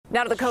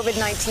Now to the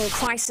COVID-19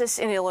 crisis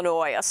in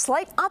Illinois, a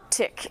slight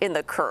uptick in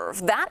the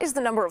curve. That is the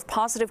number of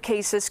positive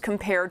cases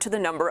compared to the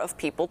number of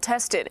people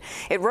tested.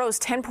 It rose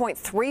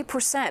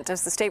 10.3%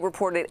 as the state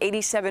reported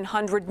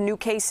 8,700 new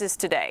cases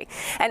today.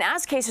 And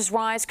as cases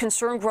rise,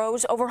 concern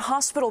grows over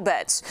hospital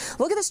beds.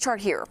 Look at this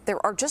chart here.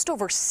 There are just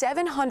over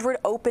 700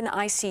 open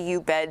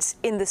ICU beds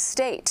in the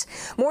state.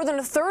 More than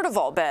a third of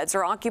all beds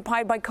are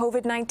occupied by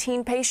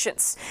COVID-19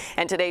 patients.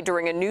 And today,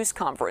 during a news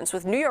conference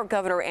with New York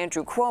Governor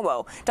Andrew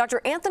Cuomo,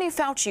 Dr. Anthony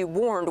Fauci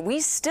warned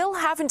we still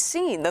haven't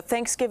seen the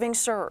Thanksgiving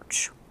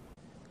surge.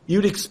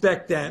 You'd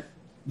expect that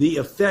the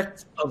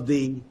effect of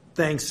the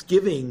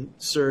Thanksgiving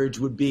surge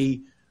would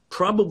be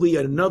probably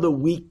another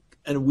week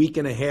and a week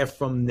and a half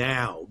from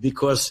now,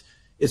 because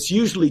it's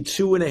usually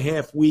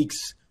 2.5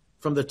 weeks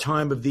from the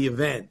time of the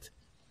event.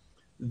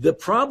 The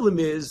problem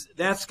is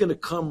that's going to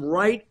come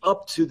right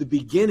up to the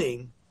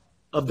beginning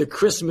of the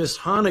Christmas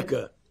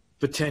Hanukkah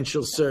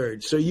potential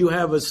surge. So you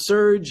have a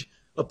surge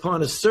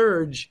upon a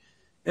surge.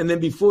 And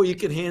then before you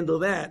can handle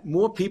that,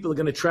 more people are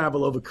going to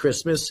travel over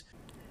Christmas.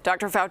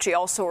 Dr. Fauci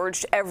also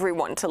urged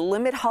everyone to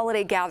limit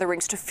holiday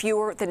gatherings to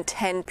fewer than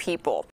 10 people.